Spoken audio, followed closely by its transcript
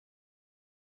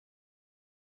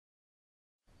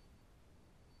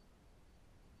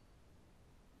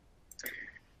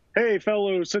Hey,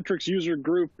 fellow Citrix user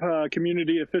group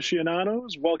community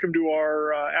aficionados. Welcome to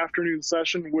our afternoon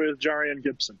session with Jarian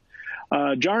Gibson.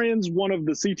 Jarian's one of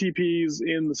the CTPs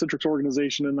in the Citrix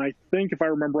organization, and I think, if I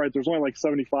remember right, there's only like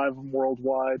 75 of them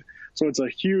worldwide, so it's a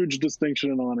huge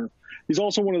distinction and honor. He's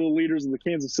also one of the leaders of the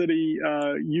Kansas City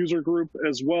user group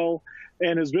as well,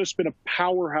 and has just been a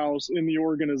powerhouse in the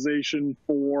organization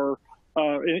for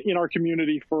in our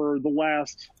community for the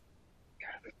last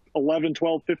 11,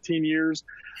 12, 15 years.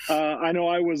 I know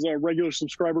I was a regular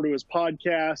subscriber to his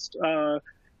podcast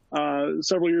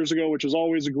several years ago, which is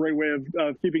always a great way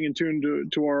of keeping in tune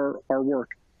to our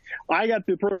work. I got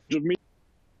the privilege of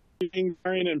meeting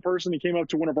Jarian in person. He came up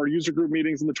to one of our user group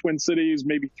meetings in the Twin Cities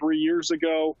maybe 3 years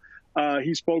ago.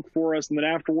 He spoke for us, and then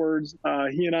afterwards,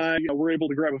 he and I were able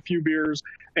to grab a few beers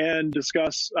and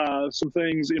discuss some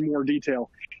things in more detail.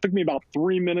 It took me about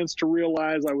 3 minutes to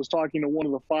realize I was talking to one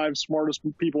of the 5 smartest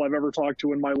people I've ever talked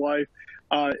to in my life,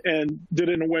 and did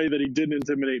it in a way that he didn't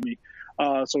intimidate me.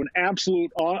 So an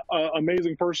absolute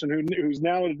amazing person who's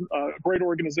now a great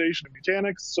organization in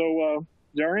Nutanix. So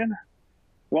Jarian,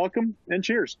 welcome and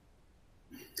cheers.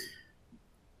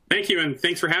 Thank you, and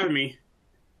thanks for having me.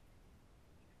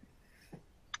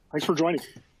 Thanks for joining.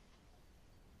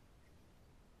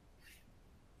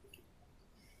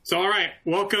 So, all right,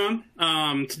 welcome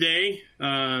today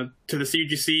to the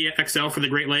CUGC XL for the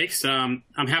Great Lakes. I'm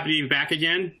happy to be back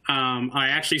again. I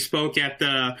actually spoke at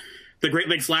the Great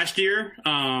Lakes last year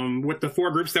with the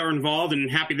 4 groups that were involved,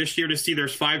 and happy this year to see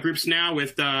there's 5 groups now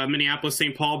with Minneapolis,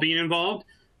 St. Paul being involved.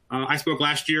 I spoke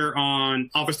last year on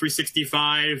Office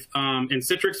 365 and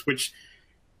Citrix, which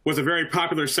was a very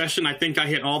popular session. I think I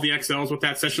hit all the XLs with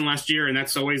that session last year, and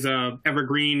that's always a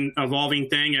evergreen, evolving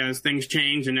thing as things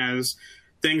change and as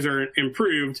things are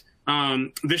improved.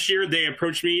 This year, they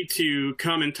approached me to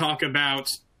come and talk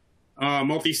about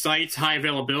multi-site high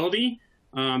availability.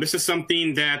 This is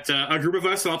something that a group of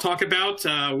us that I'll talk about,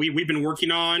 we've been working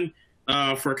on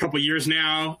for a couple of years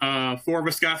now. 4 of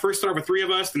us first started with 3 of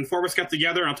us, then 4 of us got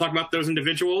together, and I'll talk about those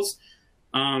individuals.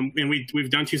 And we've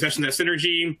done 2 sessions at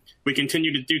Synergy. We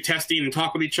continue to do testing and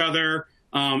talk with each other,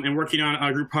 and working on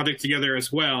a group project together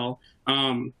as well.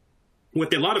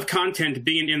 With a lot of content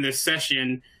being in this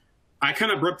session, I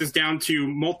kind of broke this down to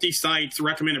multi-sites,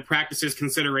 recommended practices,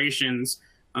 considerations,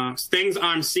 things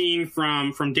I'm seeing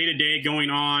from day to day going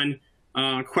on,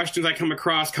 questions I come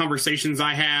across, conversations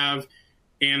I have.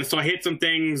 And so I hit some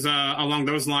things along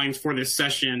those lines for this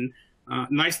session.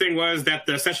 Nice thing was that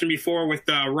the session before with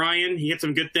Ryan, he hit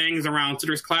some good things around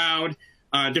Citrix Cloud,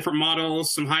 different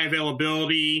models, some high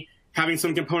availability, having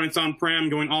some components on-prem,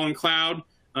 going all in cloud.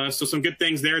 So some good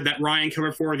things there that Ryan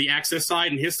covered for the access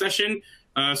side in his session.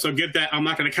 So good that I'm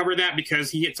not going to cover that because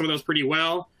he hit some of those pretty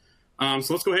well.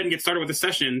 So let's go ahead and get started with the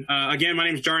session. Again, my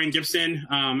name is Jarian Gibson.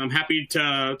 I'm happy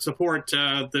to support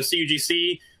the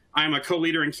CUGC. I'm a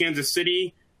co-leader in Kansas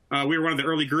City. We were one of the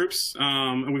early groups,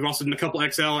 and we've also done a couple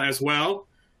XL as well.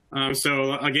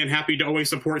 So again, happy to always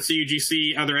support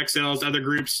CUGC, other XLs, other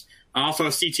groups, also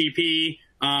CTP.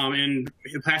 In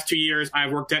the past 2 years,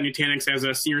 I've worked at Nutanix as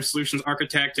a senior solutions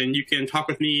architect, and you can talk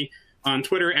with me on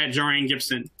Twitter at Jarian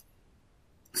Gibson.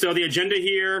 So the agenda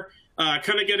here,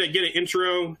 kind of get an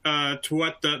intro to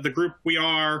what the group we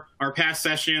are, our past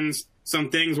sessions, some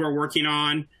things we're working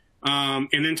on,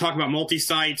 and then talk about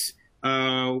multi-site,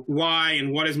 why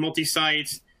and what is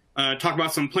multi-site, talk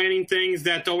about some planning things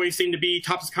that always seem to be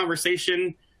topics of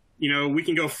conversation. You know, we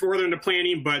can go further into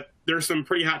planning, but there's some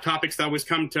pretty hot topics that always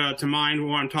come to mind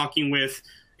when I'm talking with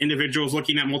individuals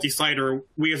looking at multi-site, or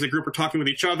we as a group are talking with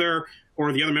each other,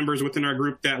 or the other members within our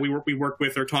group that we work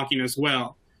with are talking as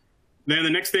well. Then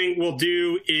the next thing we'll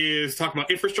do is talk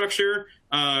about infrastructure,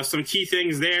 some key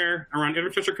things there around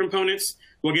infrastructure components.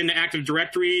 We'll get into Active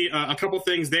Directory, a couple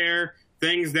things there,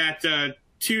 things that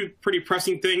 2 pretty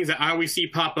pressing things that I always see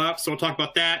pop up. So we'll talk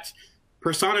about that.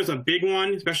 Persona is a big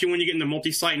one, especially when you get into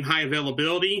multi-site and high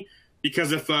availability,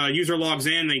 because if a user logs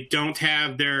in, they don't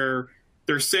have their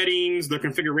settings, their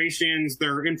configurations,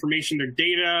 their information, their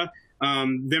data,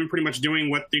 them pretty much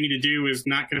doing what they need to do is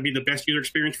not going to be the best user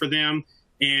experience for them,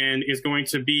 and is going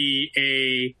to be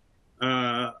a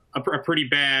pretty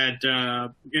bad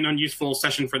and unuseful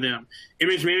session for them.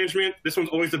 Image management, this one's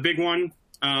always the big one.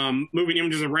 Moving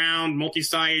images around,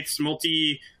 multi-sites,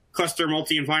 multi-cluster,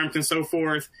 multi-environment, and so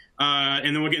forth.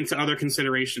 And then we'll get into other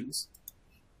considerations.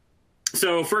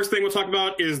 So first thing we'll talk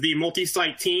about is the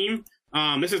multi-site team.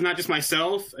 This is not just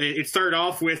myself. It started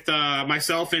off with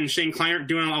myself and Shane Kleinert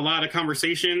doing a lot of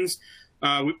conversations.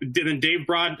 Then Dave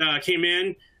Broad came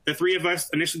in. The 3 of us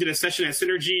initially did a session at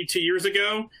Synergy 2 years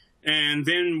ago. And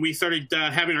then we started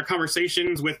having our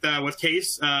conversations with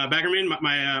Case Baggerman,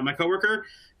 my coworker.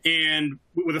 And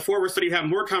with the four of us started to have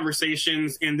more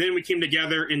conversations, and then we came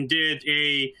together and did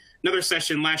another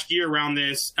session last year around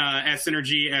this at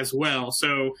Synergy as well.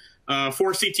 So 4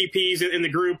 CTPs in the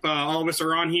group, all of us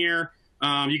are on here.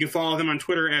 You can follow them on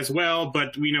Twitter as well,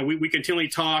 but we continually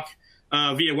talk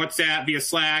via WhatsApp, via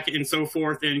Slack, and so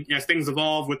forth. And as things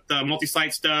evolve with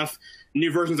multi-site stuff,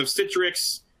 new versions of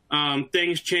Citrix,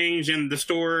 things change in the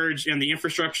storage and the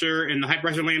infrastructure and the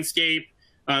hypervisor landscape.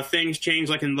 Things change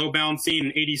like in load balancing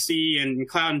and ADC and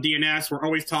cloud and DNS. We're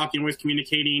always talking, always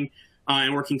communicating,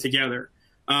 and working together.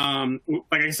 Like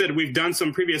I said, we've done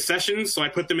some previous sessions, so I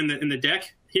put them in the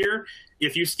deck here.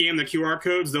 If you scan the QR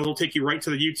codes, they'll take you right to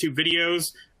the YouTube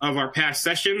videos of our past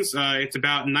sessions. It's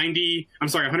about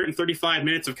 135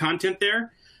 minutes of content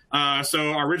there.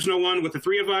 So our original one with the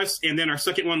 3 of us, and then our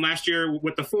second one last year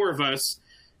with the 4 of us.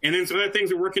 And then some other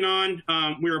things we're working on.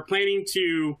 We were planning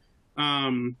to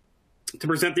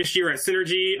present this year at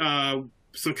Synergy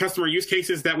some customer use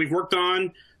cases that we've worked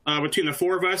on between the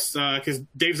 4 of us, because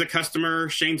Dave's a customer,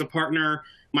 Shane's a partner,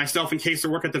 myself and Case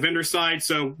work at the vendor side.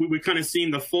 So we've kind of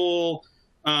seen the full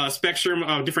spectrum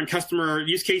of different customer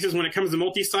use cases when it comes to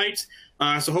multi-site.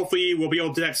 So hopefully we'll be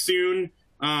able to do that soon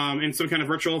in some kind of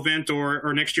virtual event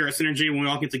or next year at Synergy when we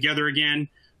all get together again,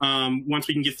 once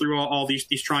we can get through all these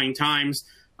trying times.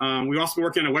 We've also been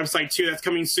working on a website too that's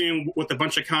coming soon with a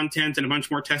bunch of content and a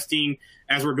bunch more testing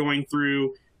as we're going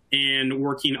through and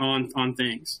working on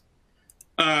things.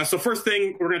 So first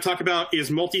thing we're going to talk about is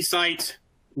multi-site.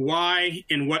 Why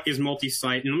and what is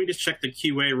multi-site? And let me just check the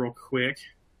QA real quick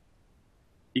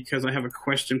because I have a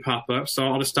question pop up. So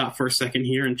I'll just stop for a second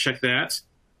here and check that.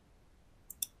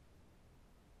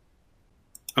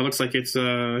 Oh, looks like it's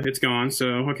gone. So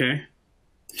okay.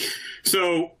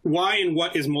 So why and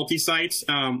what is multi-site?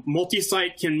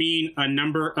 Multi-site can mean a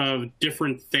number of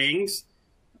different things.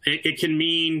 It can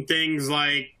mean things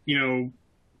like,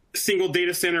 single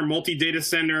data center, multi-data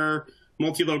center,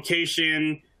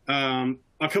 multi-location.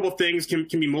 A couple of things can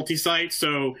be multi-site.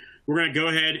 So we're going to go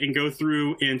ahead and go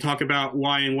through and talk about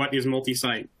why and what is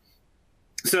multi-site.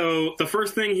 So the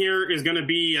first thing here is going to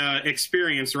be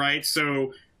experience, right?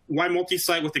 So why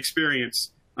multi-site with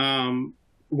experience?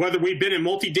 Whether we've been in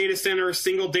multi-data center,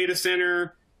 single data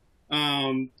center,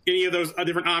 any of those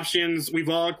different options, we've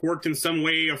all worked in some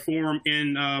way or form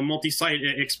in multi-site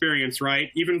experience,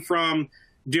 right? Even from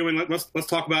doing, let's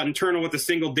talk about internal with a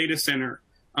single data center.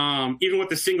 Even with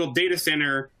the single data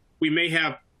center, we may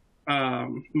have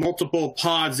multiple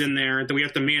pods in there that we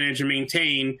have to manage and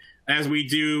maintain as we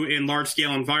do in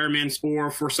large-scale environments or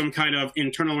for some kind of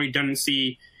internal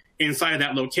redundancy inside of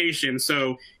that location.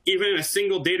 So even in a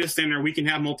single data center, we can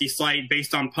have multi-site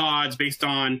based on pods, based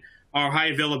on our high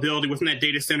availability within that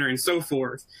data center and so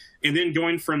forth. And then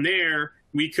going from there,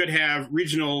 we could have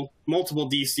regional multiple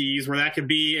DCs where that could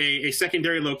be a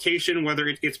secondary location, whether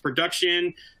it's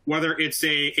production, whether it's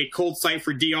a cold site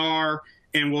for DR,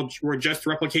 and we're just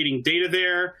replicating data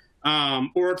there,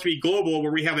 or it could be global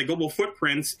where we have a global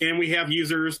footprints and we have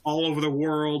users all over the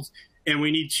world and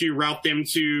we need to route them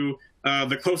to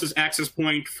the closest access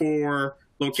point for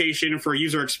location for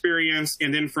user experience,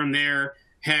 and then from there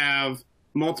have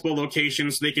multiple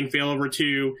locations so they can fail over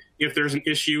to if there's an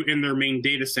issue in their main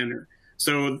data center.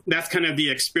 So that's kind of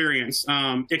the experience.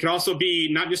 It can also be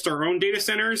not just our own data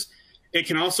centers. It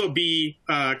can also be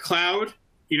cloud,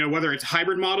 whether it's a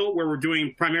hybrid model where we're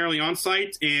doing primarily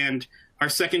on-site and our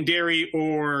secondary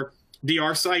or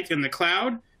DR site in the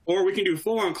cloud, or we can do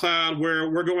full-on cloud where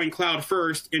we're going cloud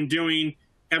first and doing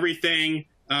everything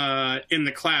in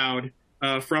the cloud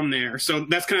from there. So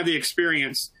that's kind of the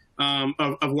experience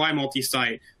of why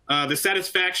multi-site. The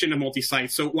satisfaction of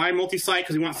multi-site. So why multi-site?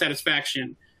 Because we want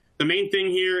satisfaction. The main thing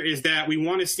here is that we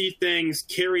want to see things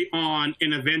carry on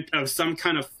in event of some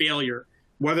kind of failure,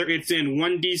 whether it's in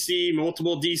one DC,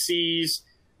 multiple DCs,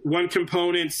 one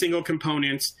component, single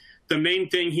components. The main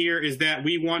thing here is that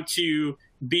we want to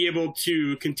be able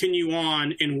to continue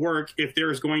on and work if there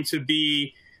is going to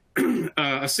be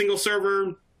a single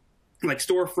server like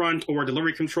storefront or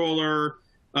delivery controller,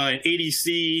 an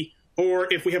ADC,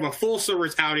 or if we have a full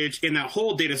servers outage and that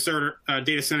whole data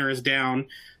center is down,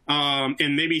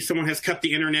 and maybe someone has cut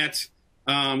the internet,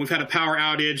 we've had a power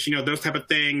outage, those type of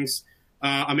things,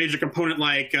 a major component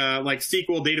like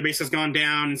SQL database has gone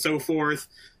down and so forth.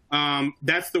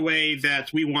 That's the way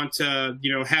that we want to,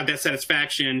 have that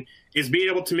satisfaction, is being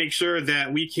able to make sure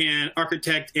that we can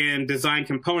architect and design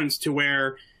components to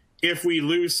where if we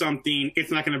lose something,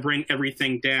 it's not going to bring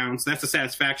everything down. So that's the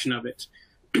satisfaction of it.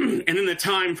 And then the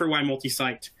time for why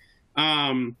multi-site.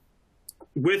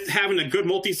 With having a good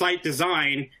multi-site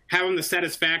design, having the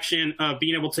satisfaction of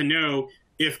being able to know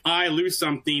if I lose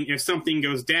something, if something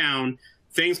goes down,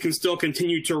 things can still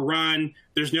continue to run.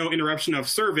 There's no interruption of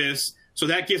service. So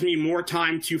that gives me more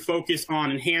time to focus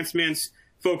on enhancements,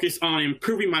 focus on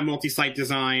improving my multi-site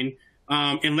design,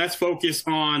 and less focus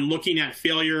on looking at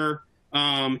failure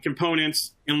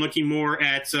components and looking more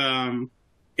at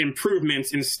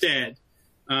improvements instead.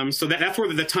 So that's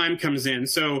where the time comes in.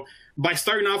 So by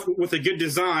starting off with a good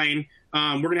design,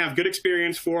 we're going to have good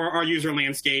experience for our user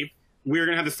landscape. We're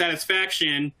going to have the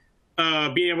satisfaction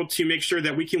of being able to make sure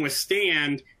that we can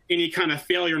withstand any kind of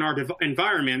failure in our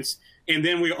environments. And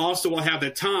then we also will have the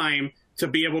time to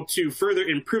be able to further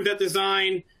improve that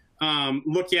design,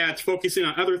 look at focusing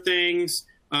on other things,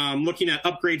 looking at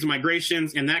upgrades and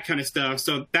migrations and that kind of stuff.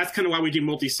 So that's kind of why we do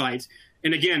multi-site.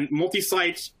 And again,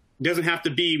 multi-site doesn't have to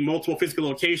be multiple physical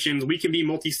locations. We can be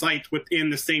multi-site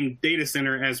within the same data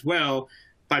center as well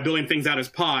by building things out as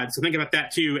pods. So think about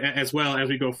that too as well as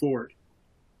we go forward.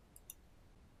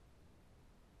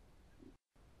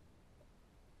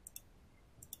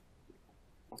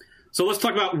 So let's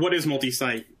talk about what is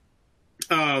multi-site.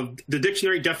 The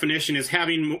dictionary definition is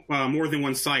having more than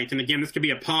one site. And again, this could be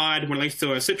a pod when it relates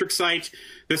to a Citrix site.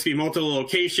 This could be multiple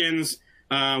locations,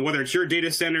 whether it's your data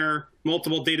center,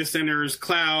 multiple data centers,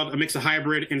 cloud, a mix of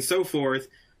hybrid, and so forth.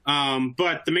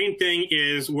 But the main thing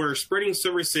is we're spreading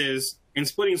services and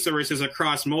splitting services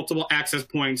across multiple access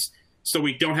points so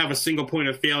we don't have a single point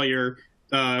of failure,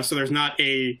 so there's not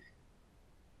a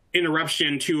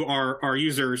interruption to our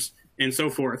users and so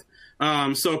forth.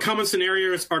 So common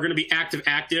scenarios are going to be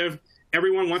active-active.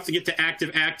 Everyone wants to get to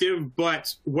active-active,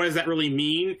 but what does that really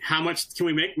mean? How much can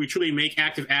we make? We truly make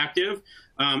active-active.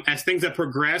 As things have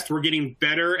progressed, we're getting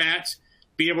better at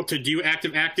being able to do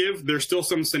active-active. There's still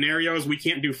some scenarios we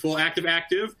can't do full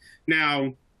active-active.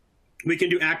 Now, we can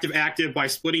do active-active by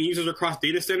splitting users across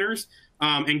data centers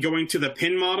and going to the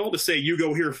pin model to say you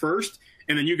go here first,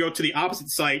 and then you go to the opposite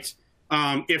site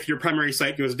if your primary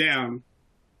site goes down.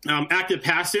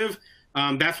 Active-passive,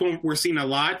 that's one we're seeing a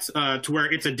lot to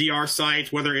where it's a DR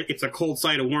site, whether it's a cold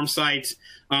site, a warm site,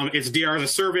 it's DR as a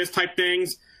service type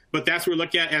things, but that's what we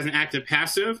look at as an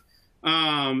active-passive.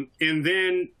 And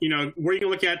then, where are you going to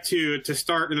look at to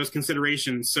start in those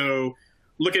considerations? So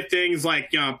look at things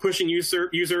like pushing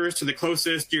users to the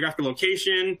closest geographical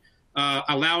location,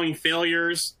 allowing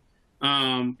failures,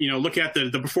 look at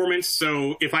the performance.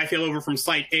 So if I fail over from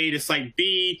site A to site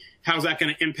B, how's that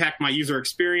going to impact my user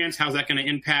experience? How's that going to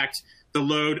impact the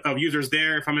load of users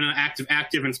there if I'm in an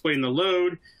active and splitting the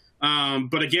load?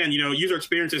 But again, user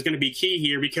experience is going to be key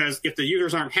here, because if the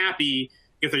users aren't happy,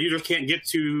 if the users can't get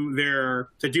to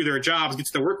do their jobs, get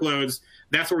to their workloads,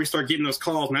 that's where we start getting those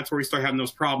calls, and that's where we start having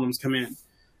those problems come in.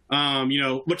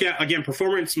 Look at, again,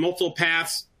 performance, multiple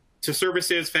paths to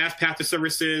services, fast path to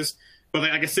services. But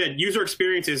like I said, user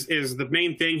experience is the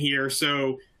main thing here.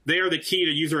 So they are the key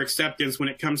to user acceptance when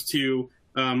it comes to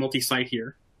multi-site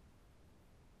here.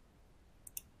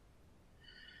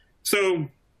 So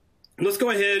let's go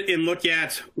ahead and look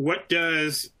at what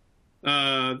does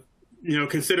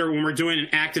consider when we're doing an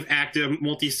active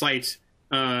multi-site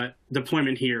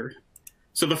deployment here.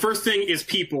 So the first thing is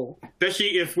people,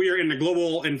 especially if we are in a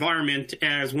global environment,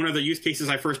 as one of the use cases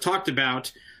I first talked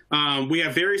about. We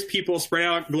have various people spread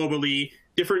out globally,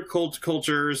 different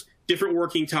cultures, different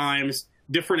working times,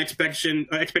 different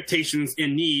expectations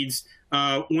and needs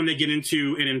when they get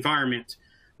into an environment.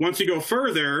 Once you go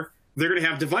further, they're going to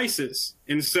have devices.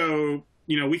 And so,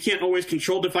 we can't always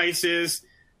control devices.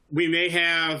 We may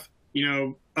have,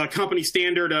 a company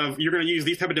standard of you're going to use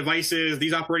these type of devices,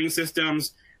 these operating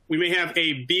systems. We may have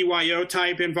a BYO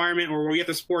type environment where we have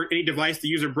to support any device the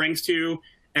user brings to,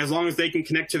 as long as they can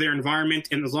connect to their environment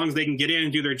and as long as they can get in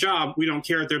and do their job. We don't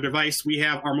care at their device. We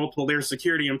have our multiple layers of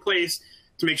security in place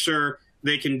to make sure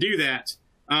they can do that.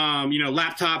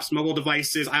 Laptops, mobile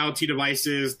devices, IoT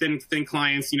devices, thin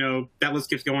clients, that list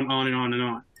keeps going on and on and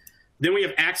on. Then we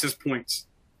have access points,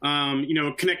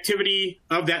 connectivity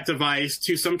of that device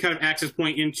to some kind of access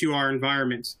point into our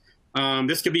environment.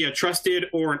 This could be a trusted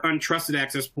or an untrusted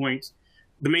access point.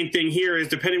 The main thing here is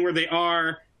depending where they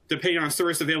are, depending on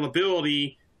service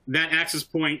availability, that access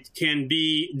point can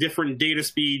be different data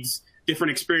speeds,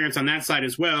 different experience on that side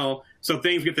as well. So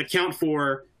things we have to account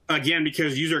for, again,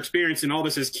 because user experience and all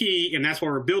this is key, and that's why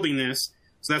we're building this.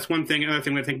 So that's one thing, another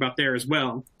thing we think about there as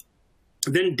well.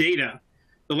 Then data.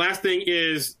 The last thing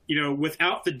is,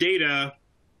 without the data,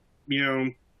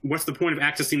 what's the point of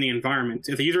accessing the environment?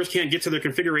 If the users can't get to their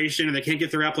configuration and they can't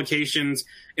get their applications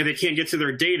and they can't get to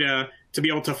their data to be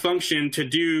able to function, to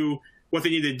do what they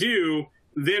need to do,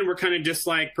 then we're kind of just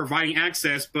like providing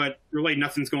access, but really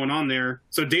nothing's going on there.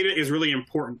 So data is really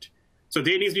important. So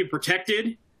data needs to be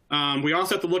protected. We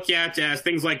also have to look at as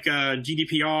things like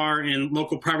GDPR and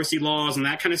local privacy laws and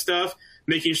that kind of stuff,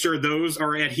 making sure those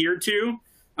are adhered to.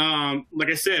 Like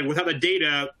I said, without the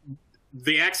data,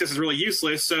 the access is really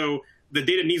useless. So the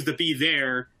data needs to be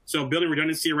there. So building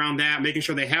redundancy around that, making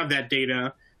sure they have that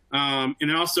data. And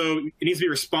then also it needs to be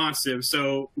responsive.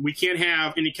 So we can't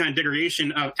have any kind of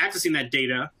degradation of accessing that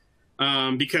data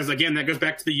because, again, that goes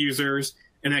back to the users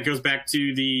and that goes back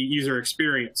to the user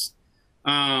experience.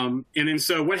 And then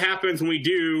so what happens when we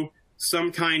do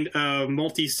some kind of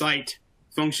multi-site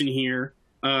function here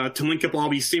to link up all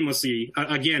these seamlessly?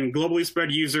 Again, globally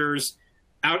spread users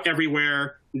out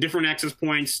everywhere, different access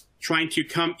points, trying to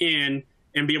come in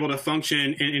and be able to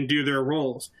function and do their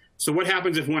roles. So what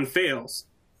happens if one fails,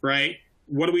 right?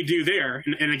 What do we do there?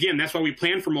 And again, that's why we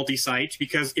plan for multi-site,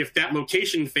 because if that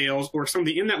location fails or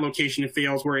something in that location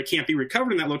fails where it can't be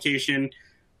recovered in that location,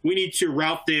 we need to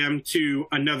route them to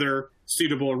another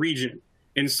suitable region.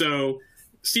 And so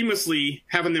seamlessly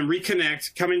having them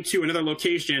reconnect, coming to another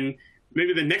location,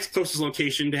 maybe the next closest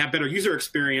location to have better user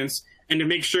experience and to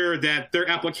make sure that their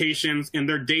applications and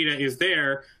their data is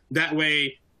there. That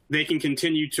way they can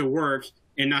continue to work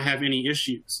and not have any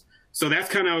issues. So that's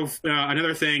kind of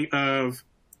another thing of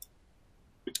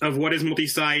what is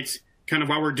multi-site, kind of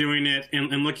why we're doing it and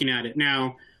looking at it.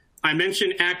 Now, I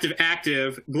mentioned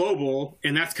active, global,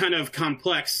 and that's kind of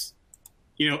complex,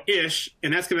 ish,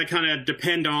 and that's going to kind of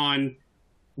depend on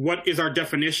what is our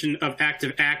definition of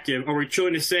active. Are we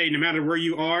trying to say no matter where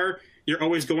you are, you're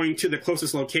always going to the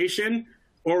closest location?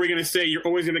 Or are we going to say you're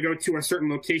always going to go to a certain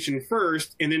location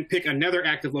first and then pick another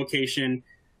active location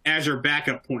as your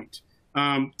backup point?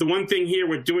 The one thing here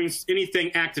with doing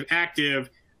anything active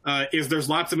is there's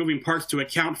lots of moving parts to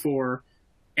account for.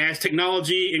 As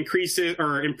technology increases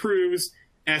or improves,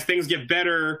 as things get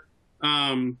better,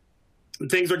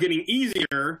 things are getting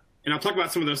easier. And I'll talk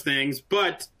about some of those things,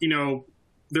 but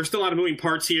there's still a lot of moving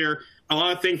parts here. A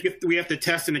lot of things we have to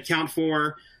test and account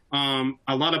for. A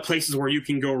lot of places where you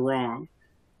can go wrong.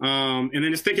 And then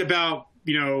just think about,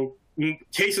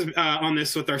 cases on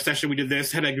this with our session. We did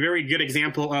this, had a very good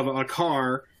example of a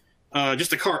car,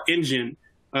 just a car engine,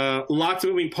 lots of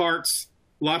moving parts,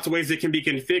 lots of ways it can be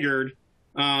configured,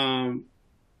 and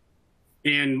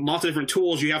lots of different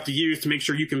tools you have to use to make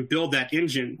sure you can build that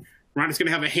engine. We're not just going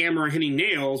to have a hammer and hitting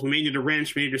nails. We may need a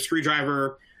wrench, we may need a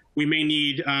screwdriver, we may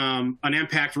need an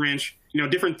impact wrench,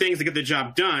 different things to get the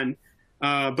job done.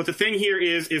 But the thing here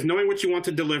is knowing what you want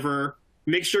to deliver.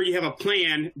 Make sure you have a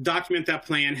plan, document that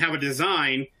plan, have a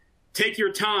design, take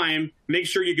your time, make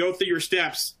sure you go through your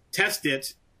steps, test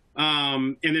it,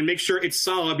 and then make sure it's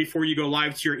solid before you go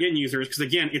live to your end users. Because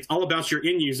again, it's all about your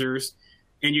end users,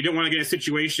 and you don't want to get a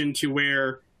situation to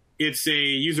where it's a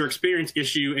user experience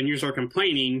issue and users are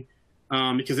complaining,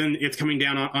 because then it's coming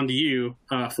down onto you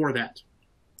for that.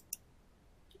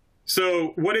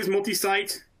 So what is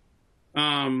multi-site?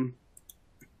 And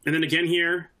then again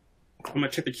here, I'm going to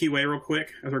check the keyway real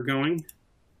quick as we're going.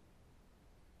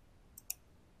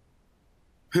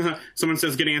 Someone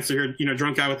says, good answer here,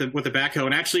 drunk guy with the backhoe.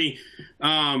 And actually,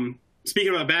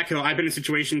 speaking of a backhoe, I've been in a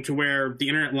situation to where the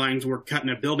internet lines were cut in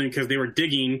a building because they were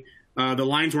digging. The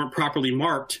lines weren't properly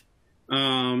marked,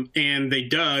 and they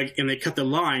dug and they cut the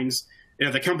lines.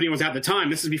 The company was at the time,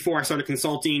 this is before I started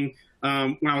consulting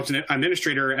when I was an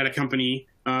administrator at a company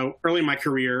early in my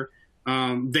career.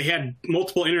 They had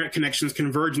multiple internet connections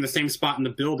converge in the same spot in the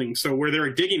building. So where they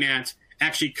were digging at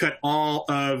actually cut all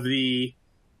of the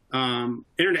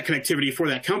internet connectivity for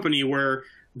that company, where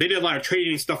they did a lot of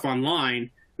trading and stuff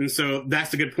online. And so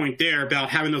that's a good point there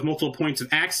about having those multiple points of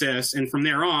access. And from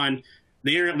there on,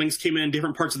 the internet links came in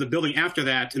different parts of the building after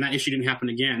that, and that issue didn't happen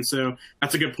again. So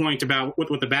that's a good point about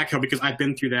with the backhoe, because I've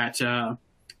been through that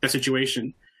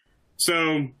situation.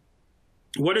 So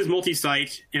what is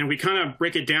multi-site? And we kind of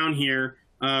break it down here.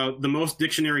 The most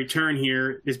dictionary term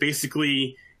here is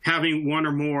basically having one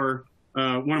or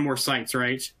more sites,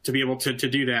 right, to be able to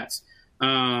do that.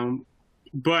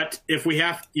 But if we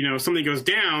have, something goes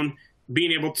down,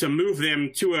 being able to move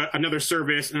them to another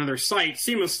service, another site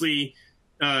seamlessly,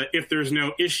 if there's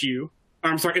no issue,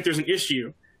 or I'm sorry, if there's an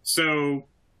issue. So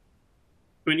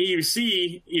in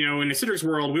EUC, in the Citrix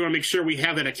world, we want to make sure we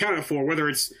have that accounted for, whether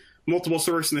it's multiple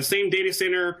servers in the same data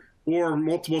center or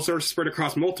multiple servers spread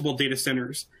across multiple data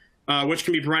centers, which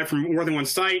can be provided from more than one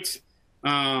site.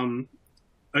 Again,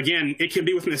 it can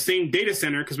be within the same data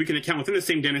center, because we can account within the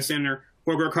same data center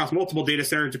or go across multiple data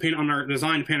centers depending on our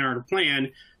design, depending on our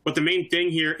plan. But the main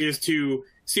thing here is to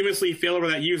seamlessly fail over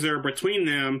that user between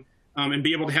them, and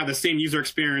be able to have the same user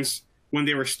experience when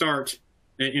they start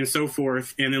and so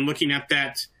forth. And then looking at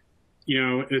that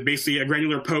is basically a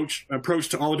granular approach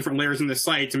to all the different layers in the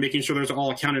site and making sure those are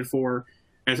all accounted for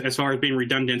as far as being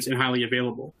redundant and highly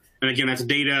available. And again, that's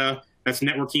data, that's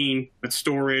networking, that's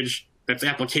storage, that's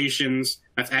applications,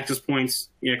 that's access points,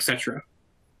 etc.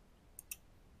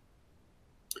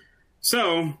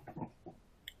 So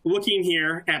looking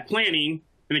here at planning,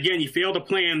 and again, you fail to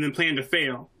plan, then plan to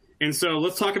fail. And so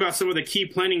let's talk about some of the key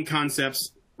planning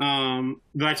concepts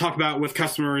that I talk about with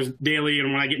customers daily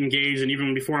and when I get engaged and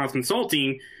even before I was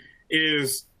consulting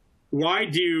is why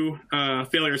do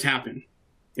failures happen?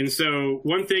 And so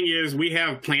one thing is we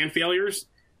have planned failures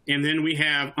and then we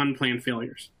have unplanned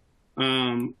failures.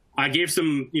 I gave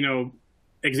some,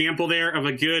 example there of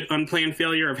a good unplanned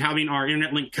failure of having our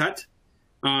internet link cut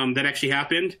that actually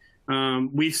happened.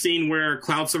 We've seen where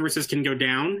cloud services can go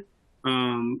down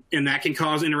and that can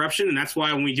cause interruption. And that's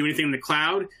why when we do anything in the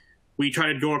cloud, we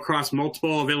try to go across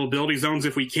multiple availability zones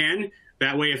if we can.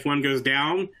 That way, if one goes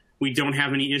down, we don't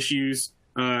have any issues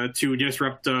to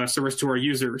disrupt service to our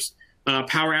users.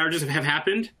 Power outages have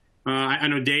happened. I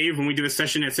know Dave, when we did a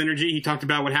session at Synergy, he talked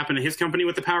about what happened to his company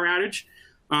with the power outage.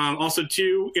 Also,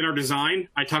 too, in our design,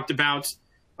 I talked about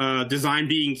design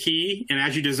being key. And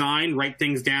as you design, write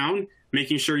things down,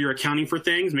 making sure you're accounting for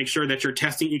things, make sure that you're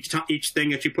testing each thing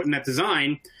that you put in that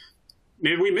design.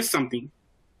 Maybe we missed something.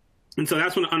 And so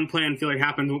that's when an unplanned failure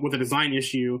happens with a design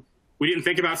issue. We didn't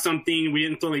think about something. We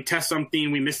didn't thoroughly test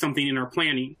something. We missed something in our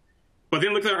planning. But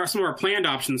then look at some of our planned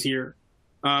options here.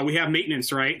 We have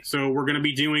maintenance, right? So we're going to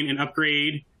be doing an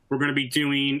upgrade. We're going to be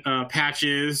doing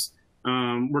patches.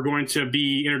 We're going to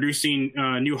be introducing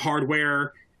new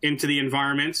hardware into the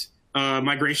environment.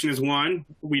 Migration is one.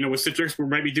 With Citrix, we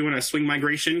might be doing a swing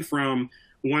migration from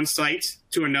one site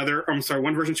to another.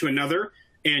 One version to another,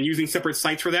 and using separate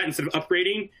sites for that instead of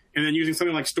upgrading, and then using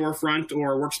something like Storefront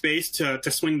or Workspace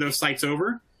to swing those sites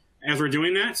over as we're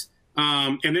doing that.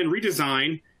 And then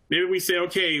redesign. Maybe we say,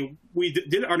 okay, we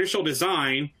did our initial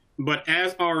design, but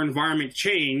as our environment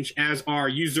changed, as our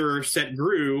user set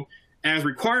grew, as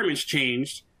requirements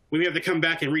changed, we have to come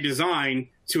back and redesign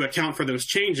to account for those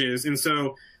changes. And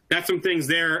so that's some things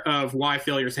there of why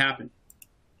failures happen.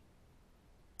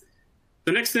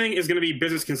 The next thing is going to be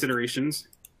business considerations.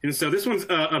 And so this one's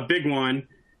a big one.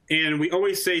 And we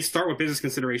always say start with business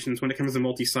considerations when it comes to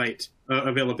multi-site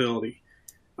availability.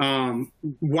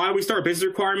 Why we start business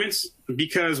requirements?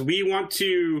 Because we want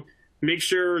to make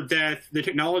sure that the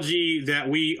technology that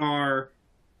we are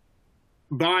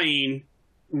buying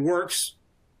works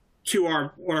to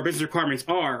what our business requirements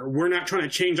are. We're not trying to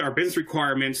change our business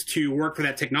requirements to work for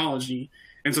that technology.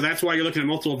 And so that's why you're looking at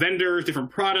multiple vendors,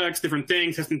 different products, different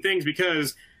things, testing things,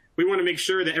 because we want to make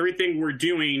sure that everything we're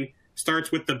doing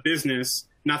starts with the business,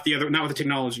 not with the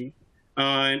technology.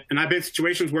 And I've been in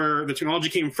situations where the technology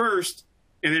came first,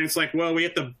 and then it's like, well, we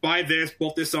have to buy this,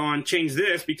 bolt this on, change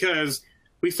this, because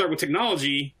we start with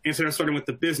technology instead of starting with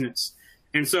the business.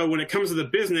 And so when it comes to the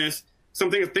business,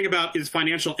 something to think about is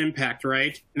financial impact,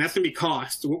 right? And that's going to be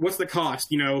cost. What's the cost?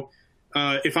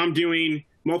 If I'm doing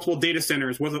multiple data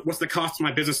centers, what's the cost to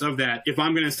my business of that? If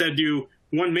I'm going to instead do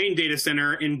one main data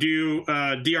center and do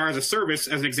DR as a service,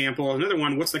 as an example, another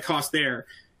one, what's the cost there?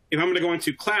 If I'm going to go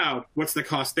into cloud, what's the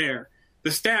cost there?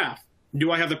 The staff,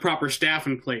 do I have the proper staff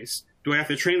in place? Do I have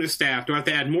to train the staff? Do I have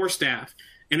to add more staff?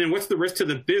 And then what's the risk to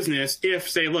the business if,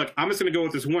 say, look, I'm just going to go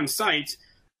with this one site.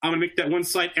 I'm going to make that one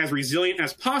site as resilient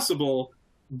as possible.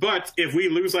 But if we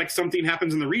lose, like something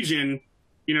happens in the region,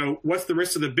 what's the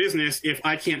risk to the business if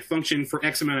I can't function for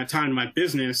X amount of time in my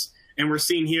business? And we're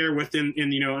seeing here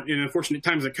in unfortunate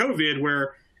times of COVID,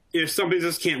 where if some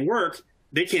business can't work,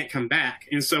 they can't come back.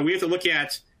 And so we have to look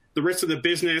at the risk of the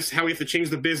business, how we have to change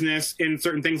the business in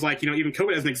certain things like, even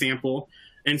COVID as an example.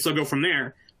 And so go from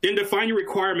there. Then define your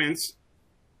requirements.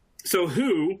 So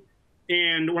who,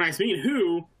 and when I mean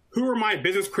who are my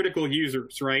business critical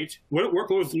users, right? What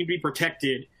workloads need to be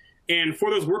protected? And for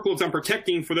those workloads I'm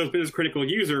protecting for those business critical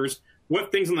users,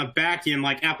 what things on the back end,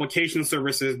 like application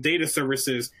services, data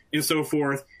services, and so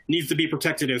forth, needs to be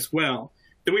protected as well.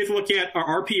 Then we have to look at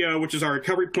our RPO, which is our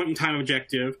recovery point in time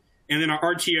objective, and then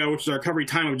our RTO, which is our recovery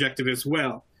time objective as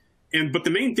well. But the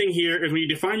main thing here is when you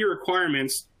define your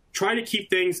requirements, try to keep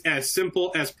things as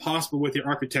simple as possible with your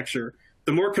architecture.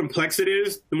 The more complex it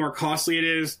is, the more costly it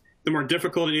is, the more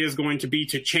difficult it is going to be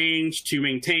to change, to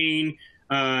maintain,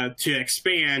 to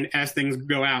expand as things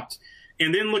go out.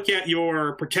 And then look at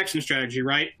your protection strategy,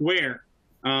 right? Where?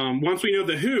 Once we know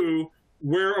the who,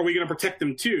 where are we going to protect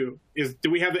them to?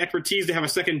 Do we have the expertise to have a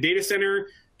second data center?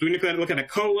 Do we look at a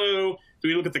colo? Do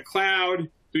we look at the cloud?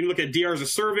 Do we look at DR as a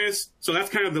service? So that's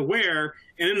kind of the where.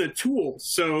 And then the tools.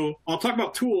 So I'll talk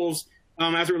about tools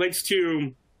as it relates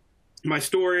to my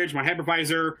storage, my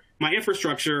hypervisor, my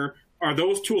infrastructure, are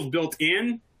those tools built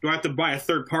in? Do I have to buy a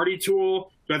third-party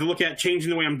tool? Do I have to look at changing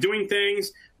the way I'm doing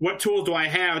things? What tools do I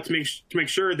have to make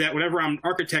sure that whatever I'm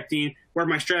architecting, whatever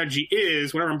my strategy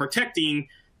is, whatever I'm protecting,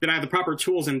 that I have the proper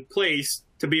tools in place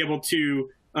to be able to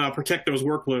protect those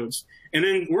workloads? And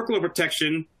then workload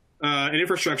protection and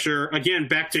infrastructure, again,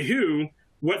 back to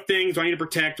what things do I need to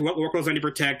protect, what workloads I need to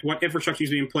protect, what infrastructure needs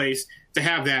to be in place to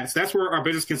have that. So that's where our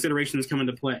business considerations come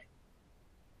into play.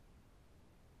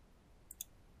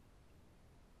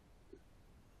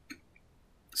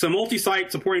 So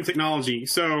multi-site supporting technology.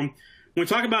 So when we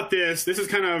talk about this is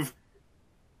kind of,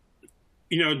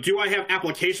 do I have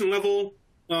application level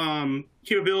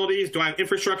capabilities? Do I have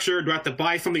infrastructure? Do I have to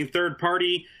buy something third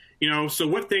party? So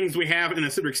what things do we have in the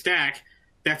Citrix stack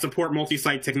that support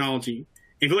multi-site technology?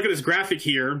 If you look at this graphic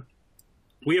here,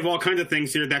 we have all kinds of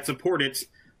things here that support it,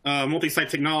 multi-site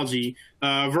technology,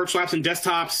 virtual apps and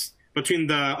desktops between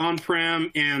the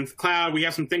on-prem and cloud. We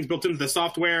have some things built into the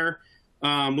software.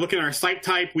 Looking at our site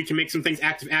type, we can make some things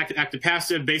active,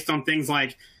 passive based on things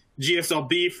like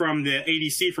GSLB from the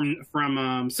ADC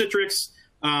from Citrix.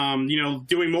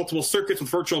 Doing multiple circuits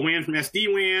with virtual WAN from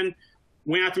SD-WAN,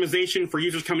 WAN optimization for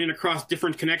users coming in across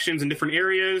different connections in different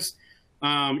areas.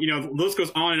 The list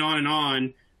goes on and on and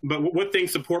on. But what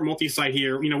things support multi-site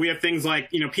here? We have things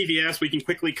like, PVS. We can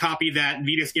quickly copy that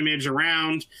VDISC image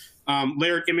around.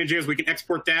 Layered images, we can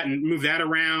export that and move that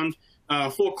around.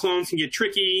 Full clones can get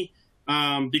tricky.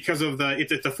 Because of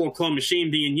it's a full clone machine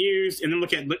being used. And then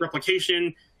look at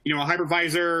replication, a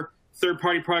hypervisor,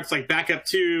 third-party products like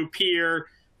Backup2, Peer,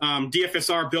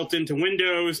 DFSR built into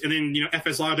Windows, and then,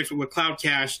 FSLogix with Cloud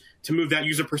Cache to move that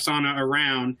user persona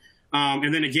around.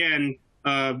 And then again,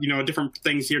 different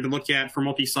things here to look at for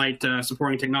multi-site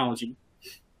supporting technology.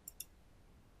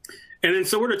 And then,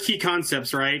 so what are key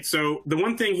concepts, right? So the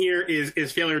one thing here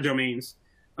is failure domains.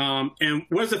 And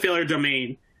what is a failure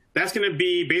domain? That's going to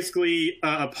be basically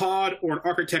a pod or an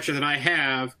architecture that I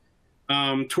have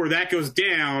to where that goes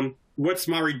down. What's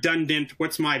my redundant?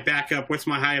 What's my backup? What's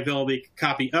my high availability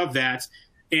copy of that?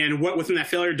 And what within that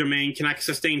failure domain can I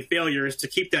sustain failures to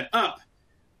keep that up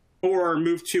or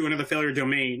move to another failure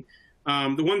domain?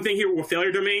 The one thing here with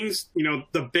failure domains,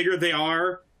 the bigger they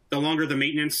are, the longer the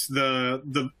maintenance,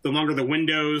 the longer the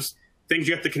windows, things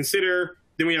you have to consider.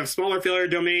 Then we have smaller failure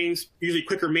domains, usually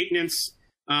quicker maintenance,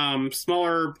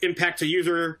 smaller impact to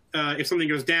user if something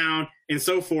goes down, and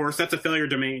so forth. So that's a failure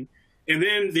domain. And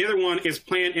then the other one is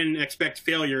plan and expect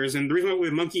failures. And the reason why we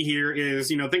have monkey here is,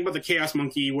 think about the chaos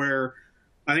monkey, where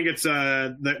I think it's some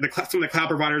of the cloud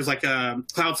providers like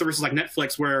cloud services like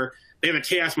Netflix, where they have a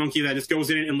chaos monkey that just goes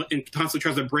in and constantly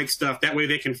tries to break stuff. That way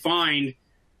they can find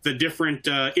the different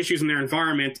issues in their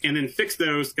environment and then fix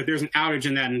those if there's an outage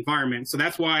in that environment. So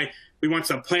that's why we want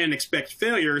to plan and expect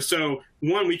failure. So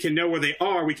one, we can know where they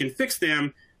are, we can fix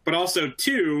them, but also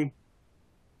two,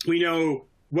 we know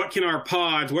what can our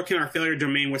pods, what can our failure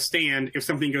domain withstand if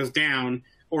something goes down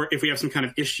or if we have some kind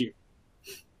of issue.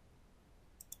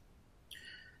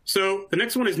 So the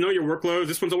next one is know your workloads.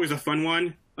 This one's always a fun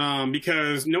one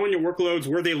because knowing your workloads,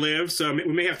 where they live. So we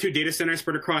may have two data centers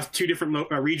spread across two different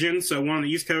regions. So one on the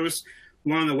East Coast,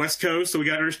 one on the West Coast. So we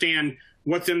got to understand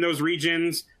what's in those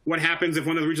regions, what happens if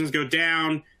one of those regions go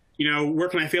down, where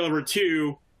can I fail over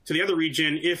to the other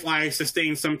region if I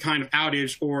sustain some kind of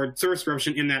outage or service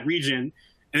interruption in that region.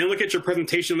 And then look at your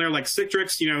presentation there, like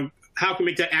Citrix, how can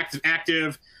we make that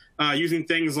active using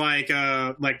things like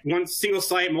one single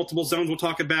site, multiple zones we'll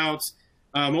talk about,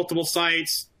 multiple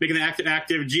sites, making the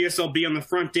active, GSLB on the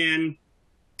front end,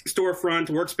 storefront,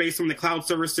 workspace from the cloud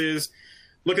services.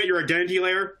 Look at your identity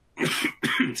layer.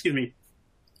 Excuse me.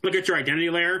 Look at your identity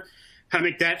layer, how to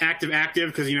make that active,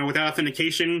 because, without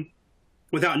authentication,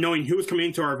 without knowing who's coming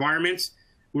into our environments,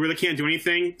 we really can't do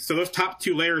anything. So those top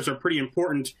two layers are pretty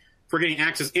important for getting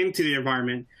access into the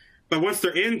environment. But once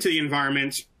they're into the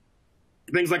environment,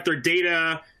 things like their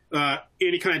data,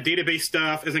 any kind of database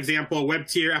stuff, as an example, web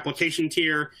tier, application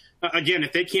tier, again,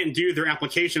 if they can't do their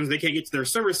applications, they can't get to their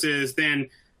services, then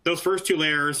those first two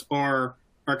layers are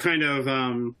kind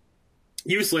of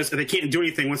useless if they can't do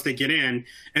anything once they get in.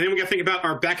 And then we got to think about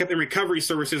our backup and recovery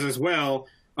services as well.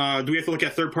 Do we have to look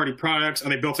at third-party products? Are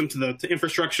they built into the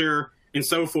infrastructure and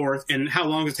so forth? And how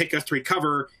long does it take us to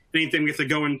recover anything we have to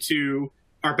go into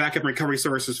our backup and recovery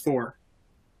services for?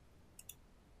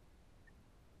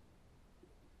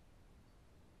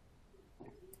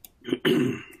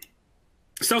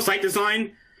 So site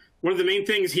design, one of the main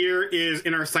things here is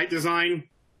in our site design,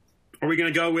 are we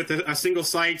going to go with a single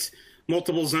site,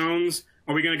 multiple zones?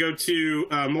 Are we going to go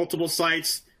to multiple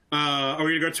sites? Are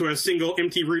we going to go to a single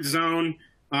empty root zone?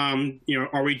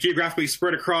 Are we geographically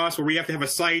spread across where we have to have a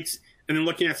site, and then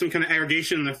looking at some kind of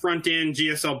aggregation in the front end,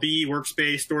 GSLB,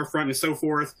 workspace, storefront, and so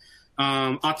forth,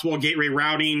 optimal gateway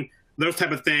routing, those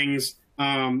type of things.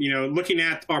 Looking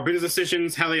at our business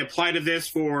decisions, how they apply to this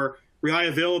for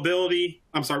reliability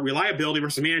versus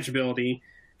manageability,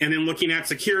 and then looking at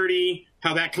security,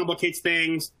 how that complicates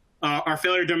things, our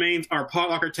failure domains, our pod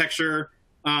architecture,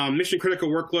 mission critical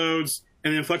workloads,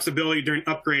 and then flexibility during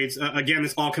upgrades. Again,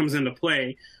 this all comes into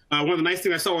play. One of the nice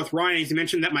things I saw with Ryan is he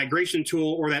mentioned that migration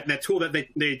tool, or that tool that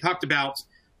they talked about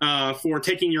for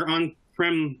taking your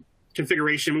on-prem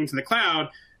configuration moving to the cloud.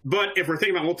 But if we're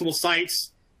thinking about multiple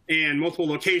sites and multiple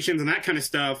locations and that kind of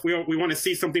stuff, we want to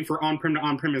see something for on-prem to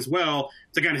on-prem as well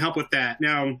to kind of help with that.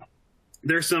 Now,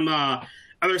 there's some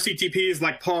other CTPs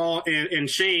like Paul and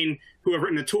Shane who have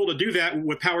written a tool to do that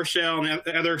with PowerShell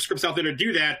and other scripts out there to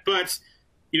do that. But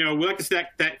we like to see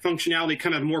that functionality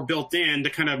kind of more built in to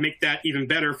kind of make that even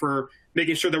better for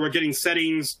making sure that we're getting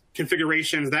settings,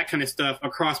 configurations, that kind of stuff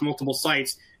across multiple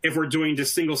sites if we're doing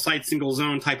just single site, single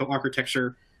zone type of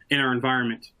architecture in our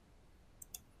environment.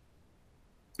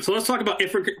 So let's talk about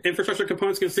infrastructure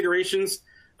components configurations.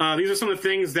 These are some of the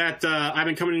things that I've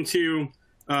been coming into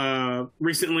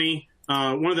recently.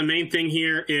 One of the main thing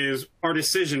here is our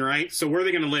decision, right? So where are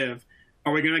they going to live?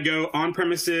 Are we going to go on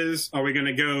premises? Are we going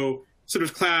to go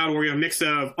Citrix Cloud, where we have a mix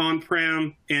of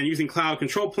on-prem and using cloud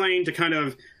control plane to kind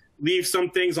of leave some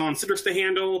things on Citrix to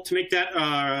handle to make that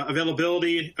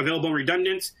available and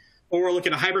redundant? Or look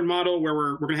at a hybrid model where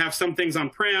we're going to have some things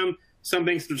on-prem, some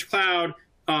things Citrix Cloud,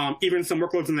 even some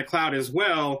workloads in the cloud as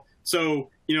well. So,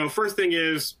 first thing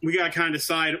is we got to kind of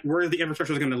decide where the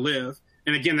infrastructure is going to live.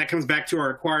 And again, that comes back to our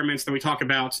requirements that we talk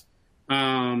about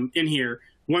in here.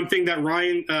 One thing that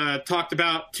Ryan talked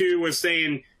about too was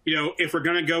saying, if we're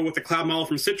going to go with the cloud model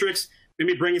from Citrix,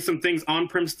 maybe bringing some things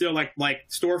on-prem still, like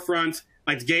storefront,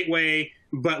 like gateway,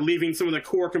 but leaving some of the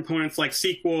core components like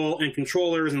SQL and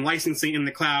controllers and licensing in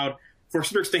the cloud for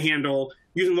Citrix to handle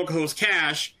using localhost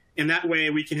cache. And that way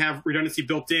we can have redundancy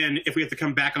built in if we have to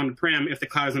come back on-prem if the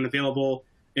cloud is unavailable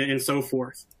and so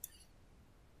forth.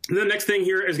 And the next thing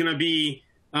here is going to be,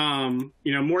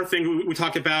 more things we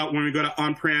talk about when we go to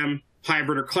on-prem,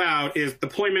 hybrid, or cloud is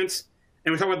deployments.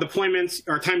 And we talk about deployments,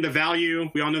 our time to value.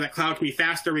 We all know that cloud can be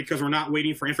faster because we're not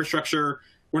waiting for infrastructure.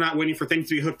 We're not waiting for things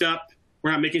to be hooked up.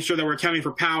 We're not making sure that we're accounting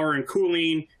for power and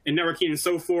cooling and networking and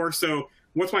so forth. So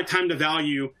what's my time to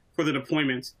value for the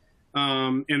deployment?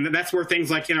 And that's where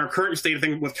things like in our current state of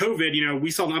things with COVID,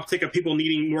 we saw an uptick of people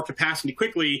needing more capacity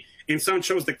quickly. And some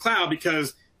chose the cloud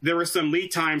because there were some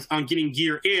lead times on getting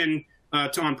gear in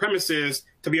to on-premises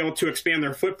to be able to expand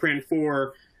their footprint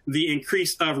for the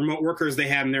increase of remote workers they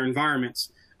had in their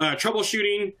environments.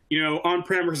 Troubleshooting,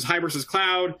 on-prem versus hybrid versus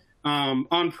cloud.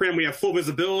 On-prem, we have full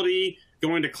visibility.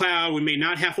 Going to cloud, we may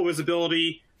not have full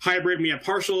visibility. Hybrid, we have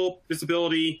partial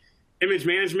visibility. Image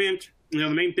management, the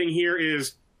main thing here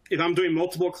is if I'm doing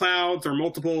multiple clouds or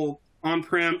multiple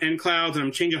on-prem and clouds and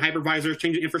I'm changing hypervisors,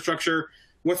 changing infrastructure,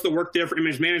 what's the work there for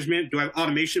image management? Do I have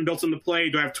automation built into play?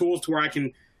 Do I have tools to where I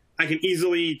can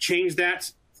easily change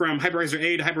that from hypervisor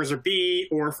A to hypervisor B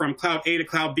or from cloud A to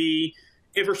cloud B?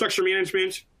 Infrastructure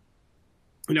management,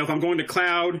 if I'm going to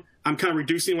cloud, I'm kind of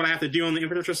reducing what I have to do on the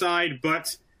infrastructure side,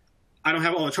 but I don't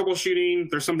have all the troubleshooting.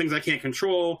 There's some things I can't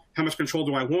control. How much control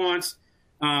do I want?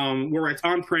 Where it's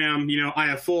on-prem, I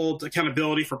have full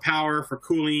accountability for power, for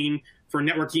cooling, for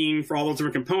networking, for all those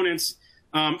different components.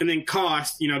 And then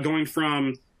cost, going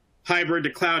from hybrid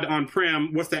to cloud to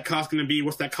on-prem, what's that cost going to be?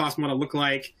 What's that cost model look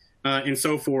like? And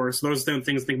so forth. So those are the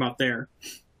things to think about there.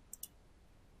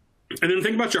 And then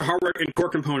think about your hardware and core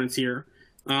components here.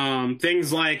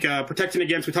 Things like protecting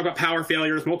against, we talk about power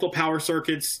failures, multiple power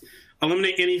circuits,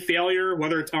 eliminate any failure,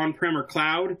 whether it's on-prem or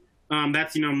cloud.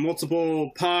 That's,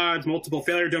 multiple pods, multiple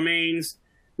failure domains,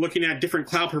 looking at different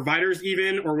cloud providers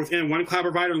even, or within one cloud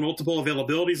provider, multiple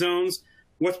availability zones.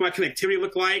 What's my connectivity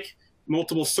look like?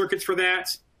 Multiple circuits for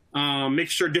that. Make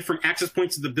sure different access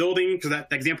points to the building, because that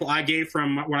example I gave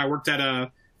from when I worked at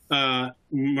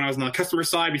when I was on the customer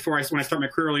side when I started my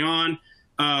career early on.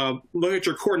 Look at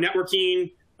your core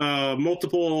networking,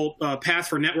 multiple paths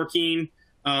for networking,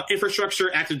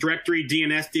 infrastructure, Active Directory,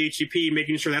 DNS, DHCP,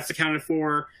 making sure that's accounted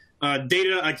for.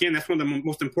 Data, again, that's one of the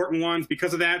most important ones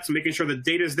because of that. So making sure the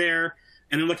data is there,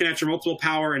 and then looking at your multiple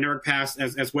power and network paths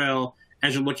as well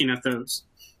as you're looking at those.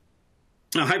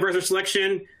 Hypervisor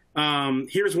selection.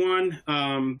 Here's one,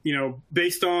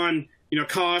 based on,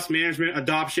 cost, management,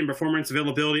 adoption, performance,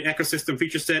 availability, ecosystem,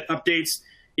 feature set, updates.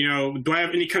 Do I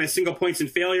have any kind of single points in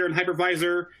failure in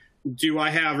hypervisor? Do I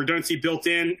have redundancy built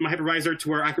in my hypervisor to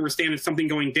where I can withstand something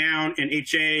going down and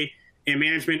HA and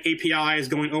management APIs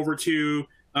going over to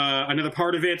Another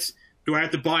part of it, do I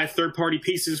have to buy third-party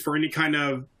pieces for any kind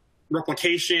of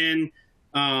replication,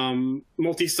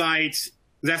 multi-site,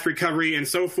 disaster recovery, and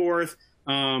so forth?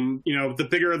 The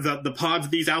bigger the pods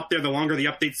of these out there, the longer the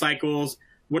update cycles.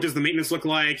 What does the maintenance look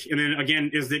like? And then again,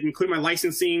 does it include my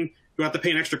licensing? Do I have to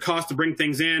pay an extra cost to bring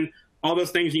things in? All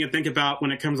those things you can think about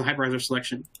when it comes to hypervisor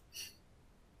selection.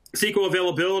 SQL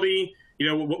availability,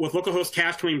 with localhost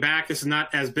cache coming back, this is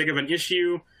not as big of an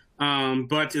issue,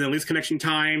 but in the least connection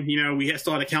time, we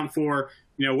still have to account for,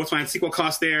 what's my SQL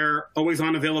cost there, always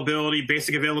on availability,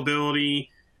 basic availability,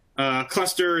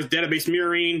 clusters, database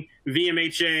mirroring,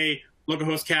 VMHA,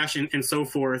 localhost cache, and so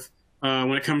forth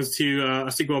when it comes to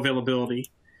SQL availability.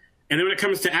 And then when it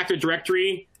comes to Active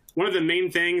Directory, one of the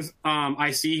main things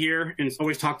I see here, and it's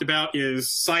always talked about, is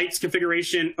sites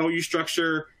configuration, OU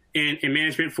structure, and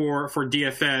management for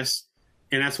DFS.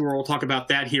 And that's where we'll talk about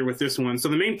that here with this one. So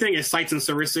the main thing is sites and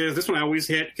services. This one I always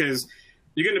hit because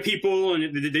you get into people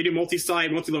and they do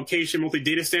multi-site, multi-location,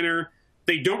 multi-data center.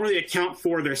 They don't really account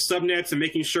for their subnets and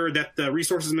making sure that the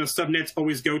resources in those subnets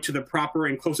always go to the proper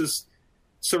and closest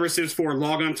services for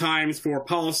logon times, for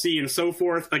policy, and so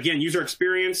forth. Again, user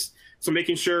experience. So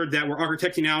making sure that we're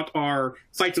architecting out our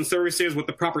sites and services with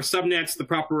the proper subnets, the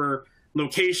proper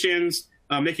locations,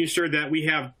 making sure that we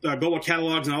have global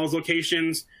catalogs in all those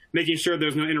locations, making sure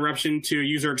there's no interruption to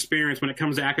user experience when it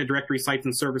comes to Active Directory sites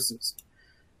and services.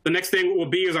 The next thing will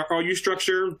be is our OU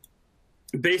structure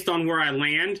based on where I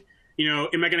land.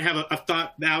 Am I going to have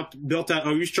a built out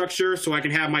OU structure so I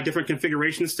can have my different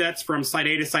configuration sets from site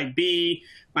A to site B,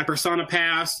 my persona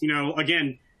paths?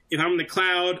 Again, if I'm in the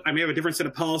cloud, I may have a different set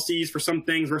of policies for some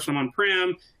things versus when I'm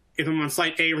on-prem. If I'm on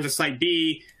site A versus site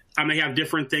B, I may have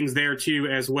different things there too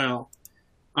as well.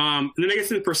 And then I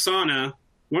guess in persona,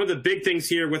 one of the big things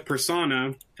here with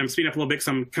persona, I'm speeding up a little bit because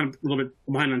I'm kind of a little bit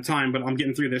behind on time, but I'm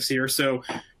getting through this here. So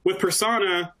with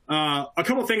persona, a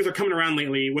couple of things are coming around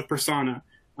lately with persona.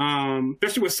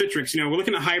 Especially with Citrix, we're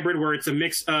looking at hybrid where it's a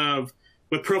mix of,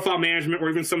 with profile management or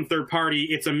even some third party,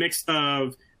 it's a mix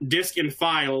of disk and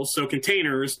files, so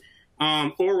containers,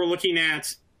 or we're looking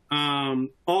at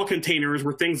all containers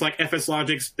where things like FS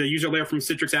Logics, the user layer from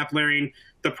Citrix app layering,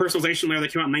 the personalization layer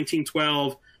that came out in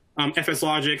 1912, FS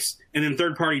Logics, and then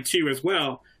third party too as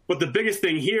well. But the biggest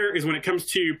thing here is when it comes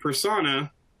to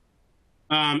persona,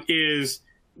 is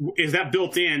that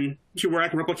built in to where I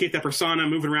can replicate that persona,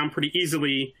 move it around pretty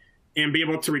easily, and be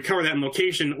able to recover that in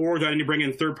location, or do I need to bring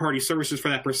in third-party services for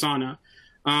that persona?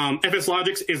 FS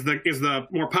Logics is the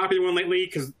more popular one lately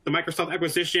because the Microsoft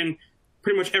acquisition,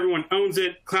 pretty much everyone owns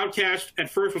it. Cloud Cache at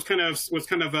first was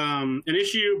kind of an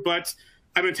issue, but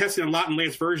I've been testing a lot in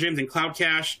latest versions, and Cloud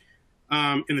Cache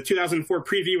in the 2004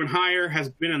 preview and higher has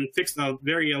been fixed a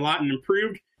lot and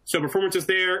improved. So performance is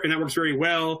there, and that works very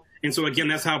well. And so, again,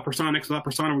 that's how persona, because without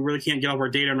persona, we really can't get all of our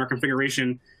data and our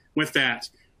configuration with that.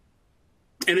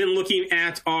 And then looking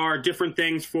at our different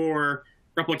things for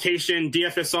replication,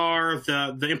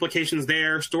 DFSR, the implications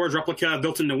there, storage replica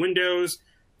built into Windows,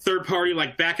 third party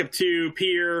like backup to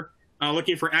peer,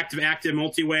 looking for active,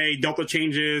 multi-way, delta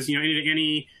changes,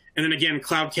 any. And then, again,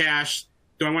 cloud cache.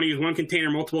 Do I want to use one container,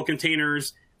 multiple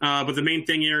containers? But the main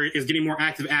thing here is getting more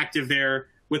active there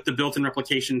with the built-in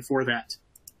replication for that.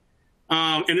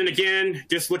 And then again,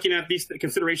 just looking at these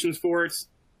considerations for it,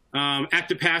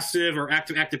 active passive or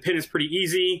active pin is pretty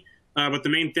easy. But the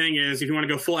main thing is if you want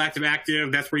to go full active,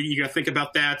 that's where you got to think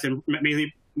about that and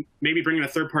maybe bring in a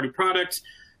third-party product.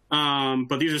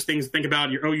 But these are things to think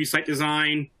about: your OU site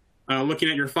design, looking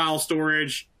at your file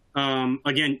storage.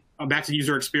 Again, back to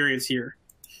user experience here.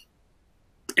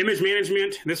 Image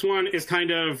management. This one is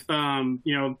kind of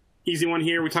easy one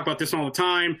here. We talk about this all the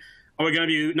time. Are we going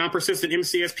to do non-persistent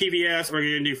MCS, PVS? Or are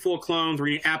we going to do full clones? We're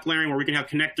going to do app layering where we can have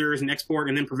connectors and export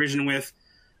and then provision with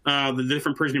the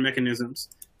different provisioning mechanisms.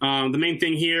 The main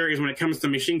thing here is when it comes to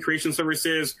machine creation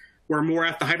services, we're more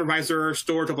at the hypervisor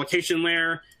storage application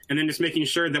layer, and then just making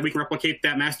sure that we can replicate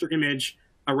that master image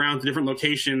around the different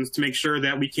locations to make sure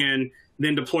that we can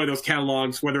then deploy those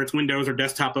catalogs, whether it's Windows or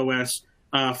desktop OS,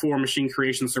 for machine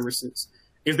creation services.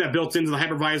 Is that built into the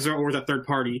hypervisor or is that third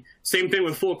party? Same thing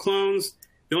with full clones.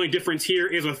 The only difference here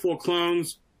is with full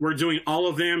clones, we're doing all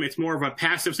of them. It's more of a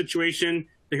passive situation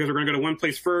because we're going to go to one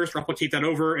place first, replicate that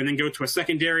over, and then go to a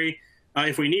secondary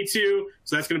if we need to.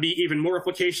 So that's going to be even more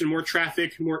replication, more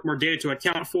traffic, more data to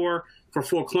account for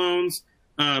full clones.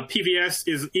 PVS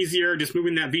is easier, just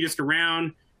moving that VDisk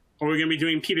around. Are we going to be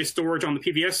doing PVS storage on the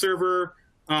PVS server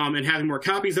and having more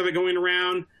copies of it going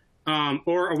around?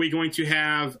 Or are we going to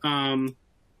have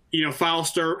file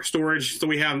storage so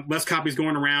we have less copies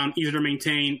going around, easier to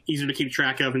maintain, easier to keep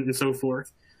track of, and so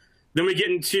forth? Then we get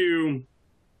into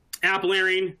App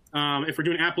layering, if we're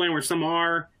doing app layering, where some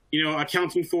are,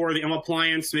 accounting for the M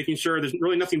appliance, making sure there's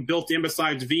really nothing built in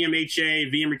besides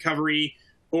VMHA, VM recovery,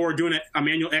 or doing a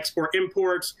manual export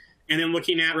import, and then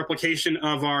looking at replication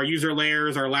of our user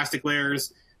layers, our elastic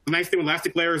layers. The nice thing with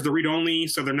elastic layers, they're read-only,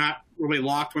 so they're not really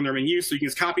locked when they're in use, so you can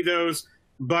just copy those.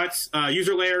 But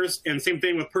user layers, and same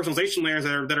thing with personalization layers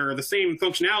that are the same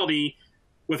functionality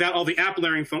without all the app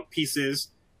layering pieces,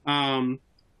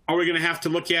 are we going to have to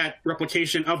look at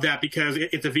replication of that, because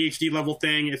it's a VHD level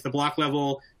thing, it's the block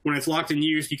level. When it's locked in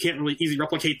use, you can't really easily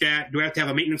replicate that. Do I have to have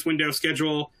a maintenance window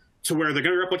schedule to where they're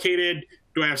going to be replicated?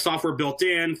 Do I have software built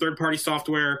in, third-party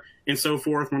software, and so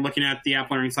forth when we're looking at the app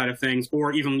layering side of things,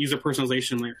 or even user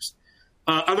personalization layers?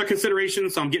 Other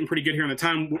considerations, so I'm getting pretty good here on the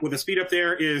time with the speed up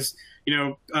there, is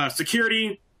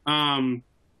security. I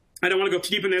don't want to go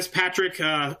too deep in this. Patrick,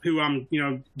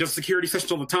 who does security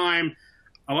sessions all the time,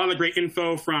 a lot of great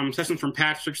info from sessions from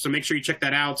Patrick, so make sure you check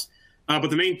that out. But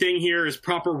the main thing here is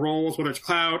proper roles, whether it's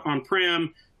cloud,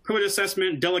 on-prem, privilege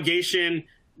assessment, delegation,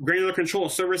 granular control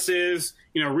of services,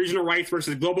 regional rights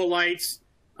versus global rights,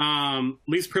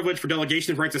 least privilege for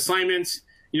delegation of rights assignments,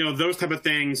 those type of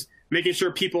things, making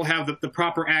sure people have the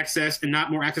proper access and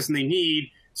not more access than they need.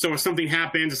 So if something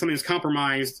happens, if something is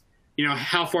compromised,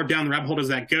 how far down the rabbit hole does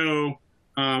that go,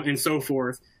 and so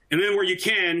forth. And then where you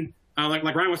can, like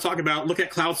Ryan was talking about, look at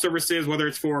cloud services, whether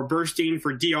it's for bursting,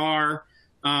 for DR,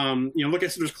 look at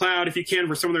Citrix Cloud if you can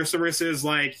for some of their services,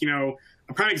 like,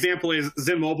 a prime example is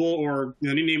Zen Mobile, or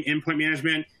the new name Endpoint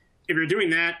Management. If you're doing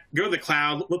that, go to the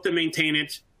cloud, look to maintain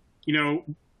it.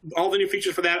 All the new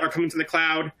features for that are coming to the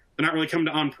cloud. They're not really coming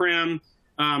to on-prem.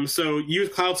 So use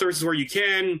cloud services where you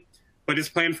can, but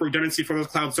just plan for redundancy for those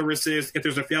cloud services. If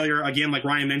there's a failure, again, like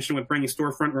Ryan mentioned with bringing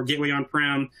Storefront or Gateway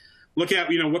on-prem, look at,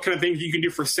 what kind of things you can do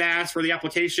for SaaS for the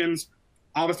applications.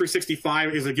 Office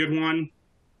 365 is a good one,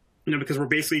 because we're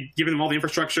basically giving them all the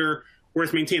infrastructure, where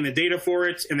it's maintaining the data for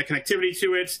it and the connectivity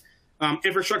to it,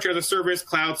 infrastructure as a service,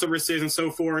 cloud services, and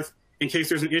so forth, in case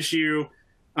there's an issue,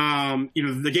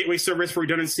 the gateway service for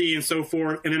redundancy and so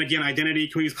forth. And then again, identity,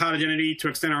 can we use cloud identity to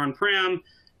extend our on-prem,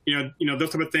 those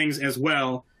type of things as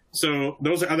well. So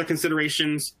those are other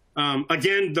considerations.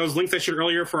 Again, those links I shared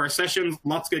earlier for our sessions,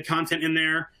 lots of good content in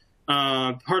there.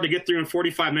 Hard to get through in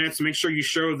 45 minutes, so make sure you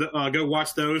go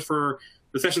watch those for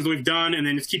the sessions that we've done, and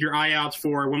then just keep your eye out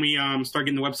for when we start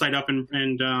getting the website up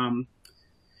and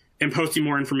posting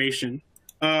more information.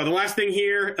 The last thing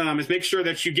here is make sure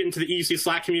that you get into the EUC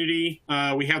Slack community.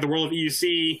 We have the World of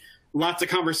EUC, lots of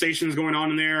conversations going on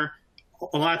in there.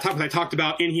 A lot of topics I talked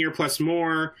about in here, plus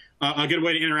more. A good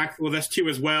way to interact with us too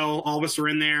as well. All of us are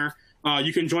in there.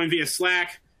 You can join via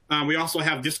Slack. We also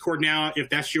have Discord now, if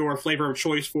that's your flavor of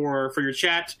choice for your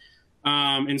chat.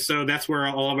 And so that's where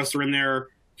all of us are in there,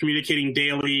 communicating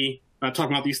daily,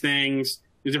 talking about these things,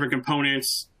 the different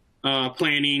components,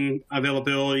 planning,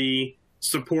 availability,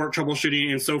 support,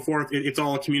 troubleshooting, and so forth. It's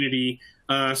all a community.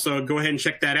 So go ahead and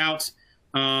check that out.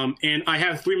 And I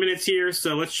have 3 minutes here,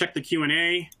 so let's check the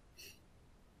Q&A.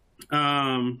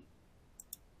 So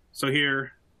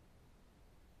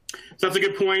that's a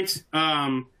good point.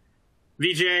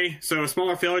 VJ, so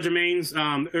smaller failure domains,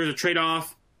 there's a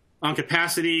trade-off on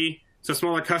capacity. So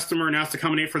smaller customer now has to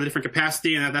accommodate for the different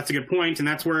capacity, and that's a good point. And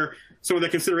that's where some of the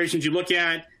considerations you look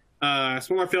at.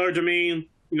 Smaller failure domain,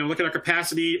 look at our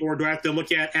capacity, or do I have to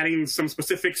look at adding some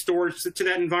specific storage to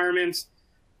that environment?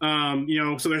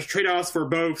 So there's trade-offs for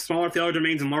both smaller failure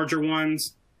domains and larger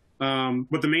ones.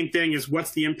 But the main thing is,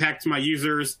 what's the impact to my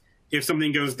users if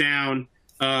something goes down,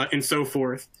 and so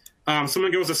forth.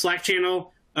 Someone goes to Slack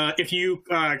channel. If you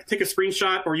take a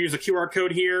screenshot or use a QR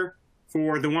code here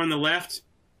for the one on the left,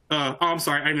 I'm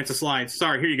sorry, I meant the slides.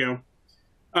 Sorry, here you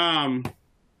go.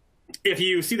 If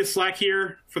you see the Slack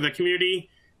here for the community,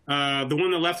 the one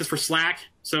on the left is for Slack.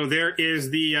 So there is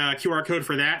the QR code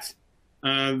for that.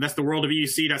 That's the world of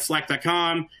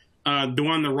EUC.slack.com. The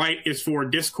one on the right is for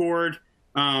Discord.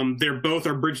 They're both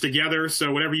are bridged together.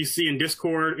 So whatever you see in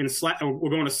Discord and Slack will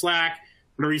go into Slack.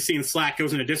 Whatever you see in Slack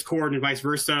goes into Discord, and vice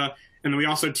versa. And then we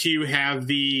also, too, have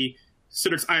the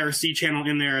Citrix IRC channel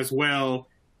in there as well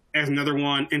as another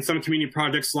one. And some community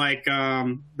projects like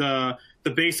the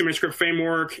base image script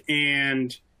framework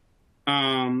and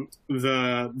the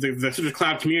Citrix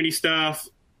Cloud community stuff,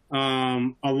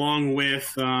 along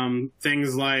with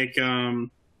things like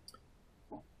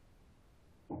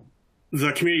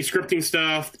the community scripting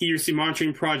stuff, EUC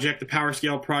monitoring project, the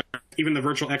PowerScale project, even the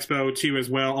virtual expo, too, as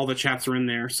well. All the chats are in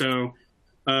there. So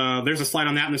there's a slide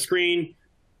on that on the screen.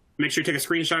 Make sure you take a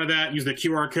screenshot of that, use the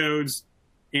QR codes.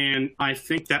 And I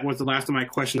think that was the last of my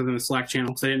questions in the Slack channel,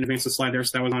 because I didn't advance the slide there,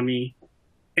 so that was on me.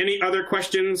 Any other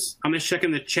questions? I'm just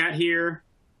checking the chat here.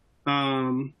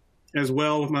 as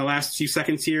well with my last few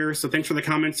seconds here. So thanks for the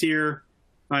comments here.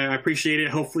 I appreciate it.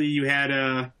 Hopefully you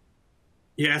had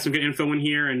some good info in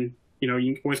here, and you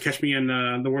can always catch me in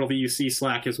the World of EUC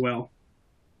Slack as well.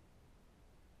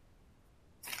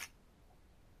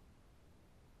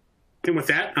 And with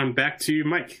that, I'm back to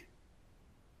Mike.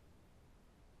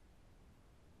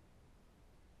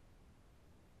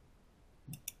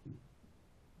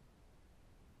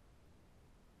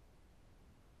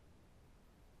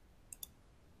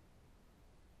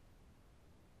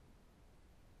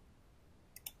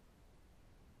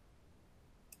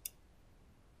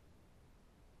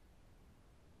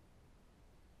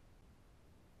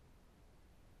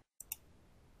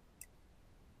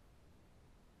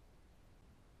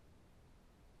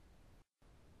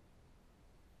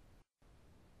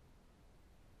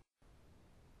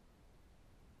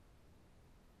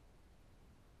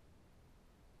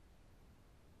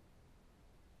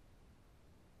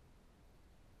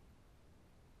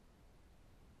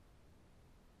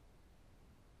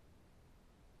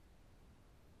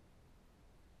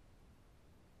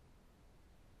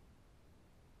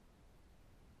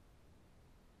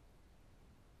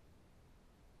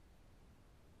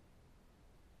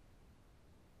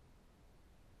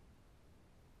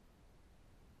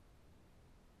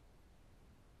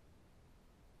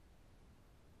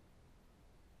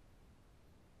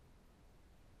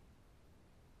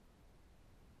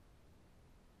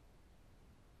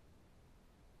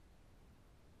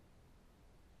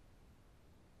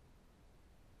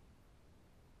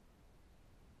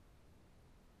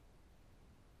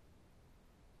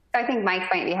 I think Mike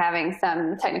might be having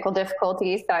some technical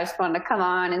difficulties, so I just wanted to come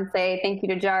on and say thank you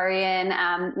to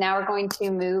Jarian. Now we're going to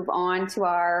move on to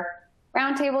our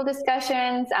roundtable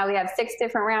discussions. We have 6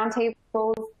 different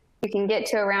roundtables. You can get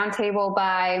to a roundtable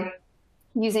by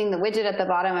using the widget at the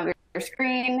bottom of your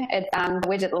screen. It's the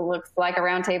widget that looks like a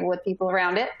roundtable with people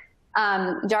around it.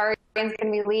 Jarian's going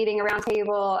to be leading a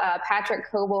roundtable. Patrick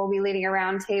Coble will be leading a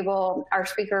roundtable. Our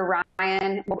speaker,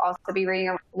 Ryan, will also be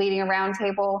leading a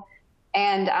roundtable.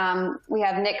 And we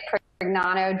have Nick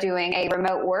Prignano doing a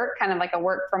remote work, kind of like a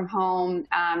work from home,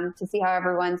 to see how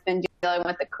everyone's been dealing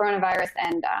with the coronavirus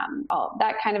and all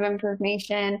that kind of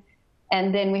information.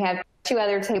 And then we have 2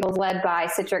 other tables led by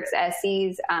Citrix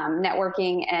SE's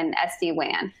networking and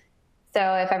SD-WAN.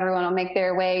 So if everyone will make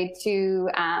their way to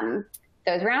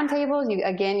those roundtables,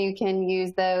 you can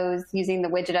use those using the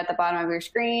widget at the bottom of your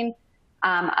screen.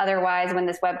 Otherwise, when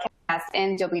this webcast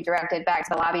ends, you'll be directed back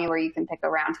to the lobby where you can pick a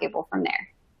roundtable from there.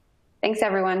 Thanks,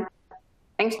 everyone.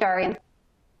 Thanks, Jarian.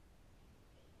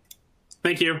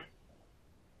 Thank you.